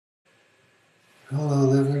Hello,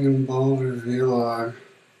 living in Boulder vlog.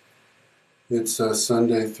 It's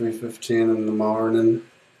Sunday, 3:15 in the morning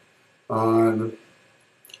on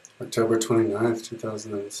October 29th,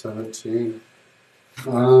 2017.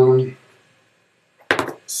 Um,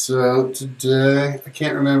 so today, I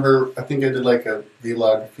can't remember, I think I did like a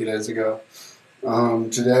vlog a few days ago.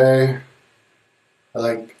 Today,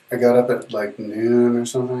 I got up at like noon or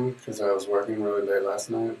something because I was working really late last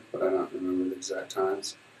night, but I don't remember the exact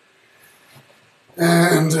times.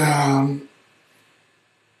 And I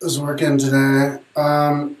was working today.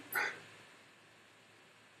 I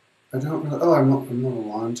don't really. Oh, I'm mowing the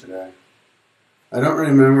lawn today. I don't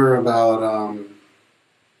remember about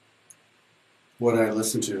what I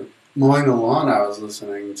listened to. Mowing the lawn, I was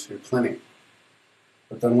listening to Plenty.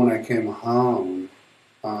 But then when I came home,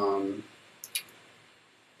 um,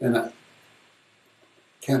 and I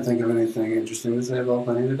can't think of anything interesting to say about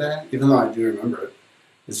Plenty today, even though I do remember it.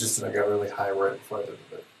 It's just that I got really high right before I did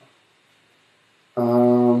it.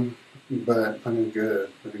 But Plenty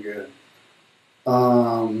good, pretty good.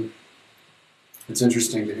 Um, it's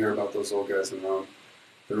interesting to hear about those old guys in Rome.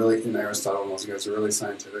 They're really, in Aristotle, and those guys are really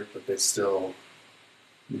scientific, but they still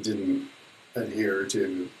didn't adhere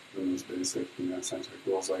to the most basic, scientific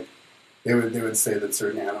rules. Like they would say that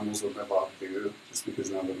certain animals would live off goo just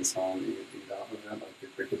because nobody saw them eat off of it, like the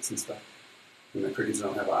crickets and stuff. And the crickets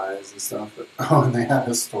don't have eyes and stuff. But and they had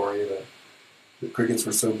a story that the crickets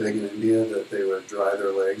were so big in India that they would dry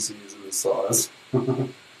their legs using the saws.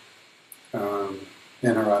 And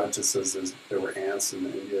Herodotus says there were ants in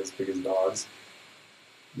India as big as dogs.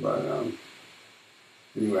 But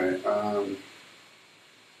anyway, but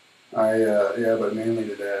mainly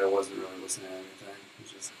today I wasn't really listening to anything. It was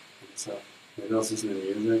just so maybe I was listening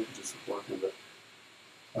to music, just working. But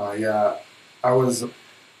yeah, I was.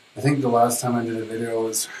 I think the last time I did a video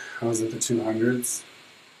was I was at the 200s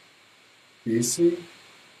BC.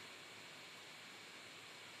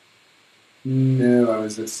 No, I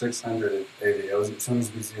was at 680. I was at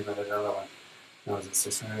 200 BC, and then another one. I was at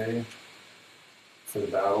 680 for the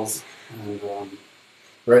battles, and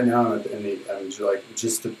right now I'm like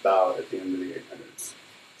just about at the end of the 800s. So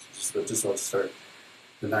just about to start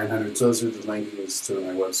the 900s. Those are the linkings to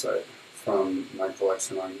my website from my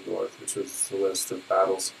collection on Boulder, which was the list of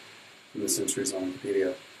battles in the centuries on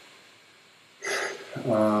Wikipedia.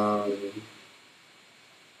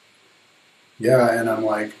 Yeah, and I'm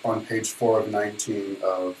like on page 4 of 19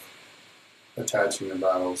 of attaching the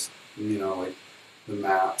battles. Like the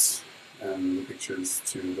maps and the pictures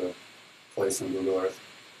to the place on Google Earth.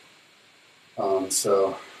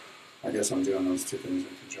 So I guess I'm doing those two things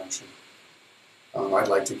in conjunction. I'd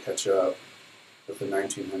like to catch up with the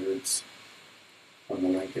 1900s on the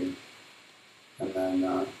linking, and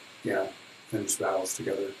then finish battles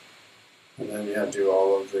together, and then do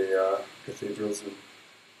all of the cathedrals and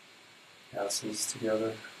castles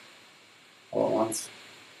together all at once.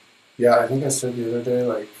 Yeah, I think I said the other day,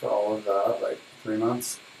 like for all of that, like 3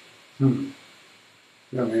 months. Yeah,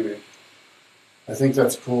 maybe. I think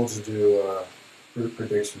that's cool to do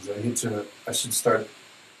predictions. I should start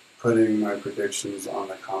putting my predictions on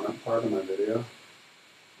the comment part of my video.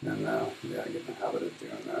 And get in the habit of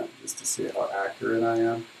doing that just to see how accurate I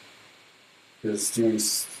am. Because doing the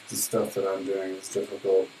stuff that I'm doing is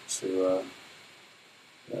difficult to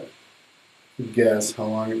guess how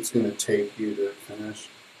long it's going to take you to finish.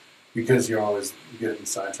 Because you're always getting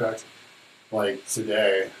sidetracked. Like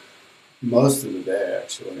today, most of the day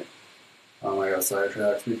actually, I got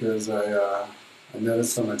sidetracked because I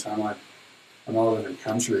noticed on my timeline in all different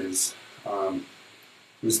countries,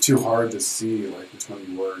 it was too hard to see like which one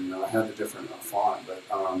you were. I had a different font, but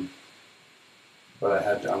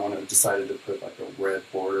I decided to put like a red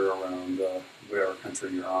border around whatever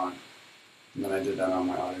country you're on, and then I did that on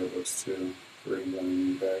my audiobooks too for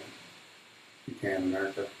England and UK and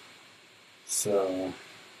America. So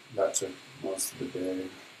that took most of the day.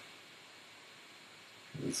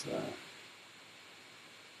 It was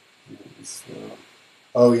slow.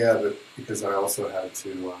 Oh yeah, but because I also had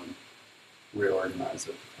to reorganize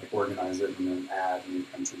it, like organize it and then add new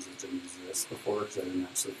countries that didn't exist before because I didn't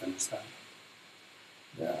actually finish that.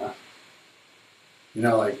 Yeah.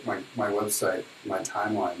 Like my website, my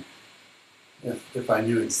timeline, if I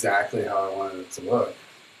knew exactly how I wanted it to look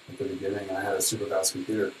at the beginning and I had a super fast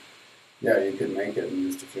computer, yeah, you could make it in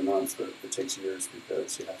just a few months, but it takes years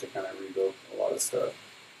because you have to kind of rebuild a lot of stuff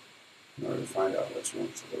in order to find out what you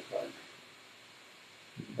want it to look like.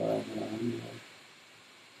 But anyway.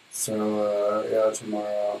 So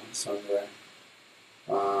tomorrow, Sunday.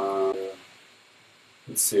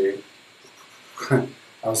 Let's see. I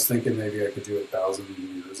was thinking maybe I could do 1,000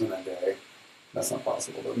 years in a day. That's not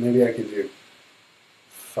possible, but maybe I could do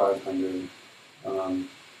 500.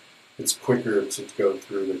 It's quicker to go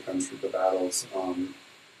through the country, the battles,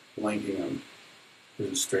 linking them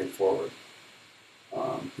pretty straightforward.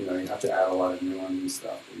 You have to add a lot of nuance and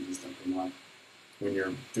stuff that you just don't come on. When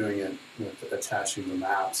you're doing it with attaching the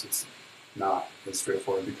maps, it's not as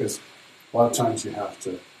straightforward because a lot of times you have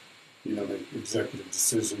to, make executive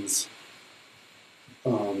decisions,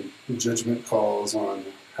 judgment calls on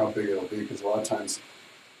how big it'll be. Because a lot of times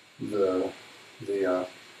the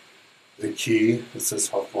key that says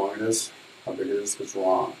how long it is, how big it is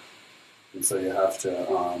wrong, and so you have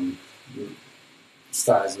to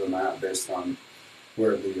size the map based on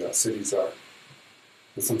where the cities are.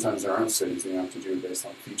 And sometimes there aren't cities, and you have to do it based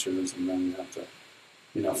on features, and then you have to,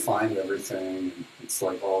 find everything. And it's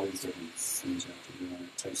like all these different things you have to do, and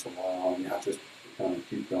it takes a while, and you have to kind of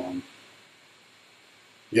keep going.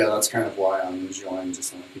 Yeah, that's kind of why I'm enjoying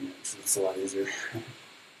just linking it, because it's a lot easier.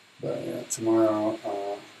 But yeah, tomorrow,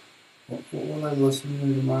 what will I listen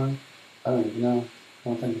to tomorrow? I don't even know. I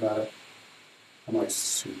don't think about it. I'm like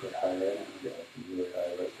super high right now. I got really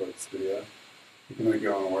high right for this video. I'm gonna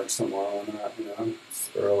go and work tomorrow on that. It's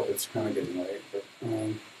early. It's kind of getting late, but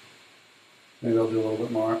maybe I'll do a little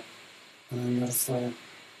bit more. And then go to sleep.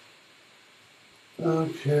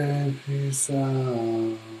 Okay, peace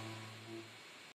out.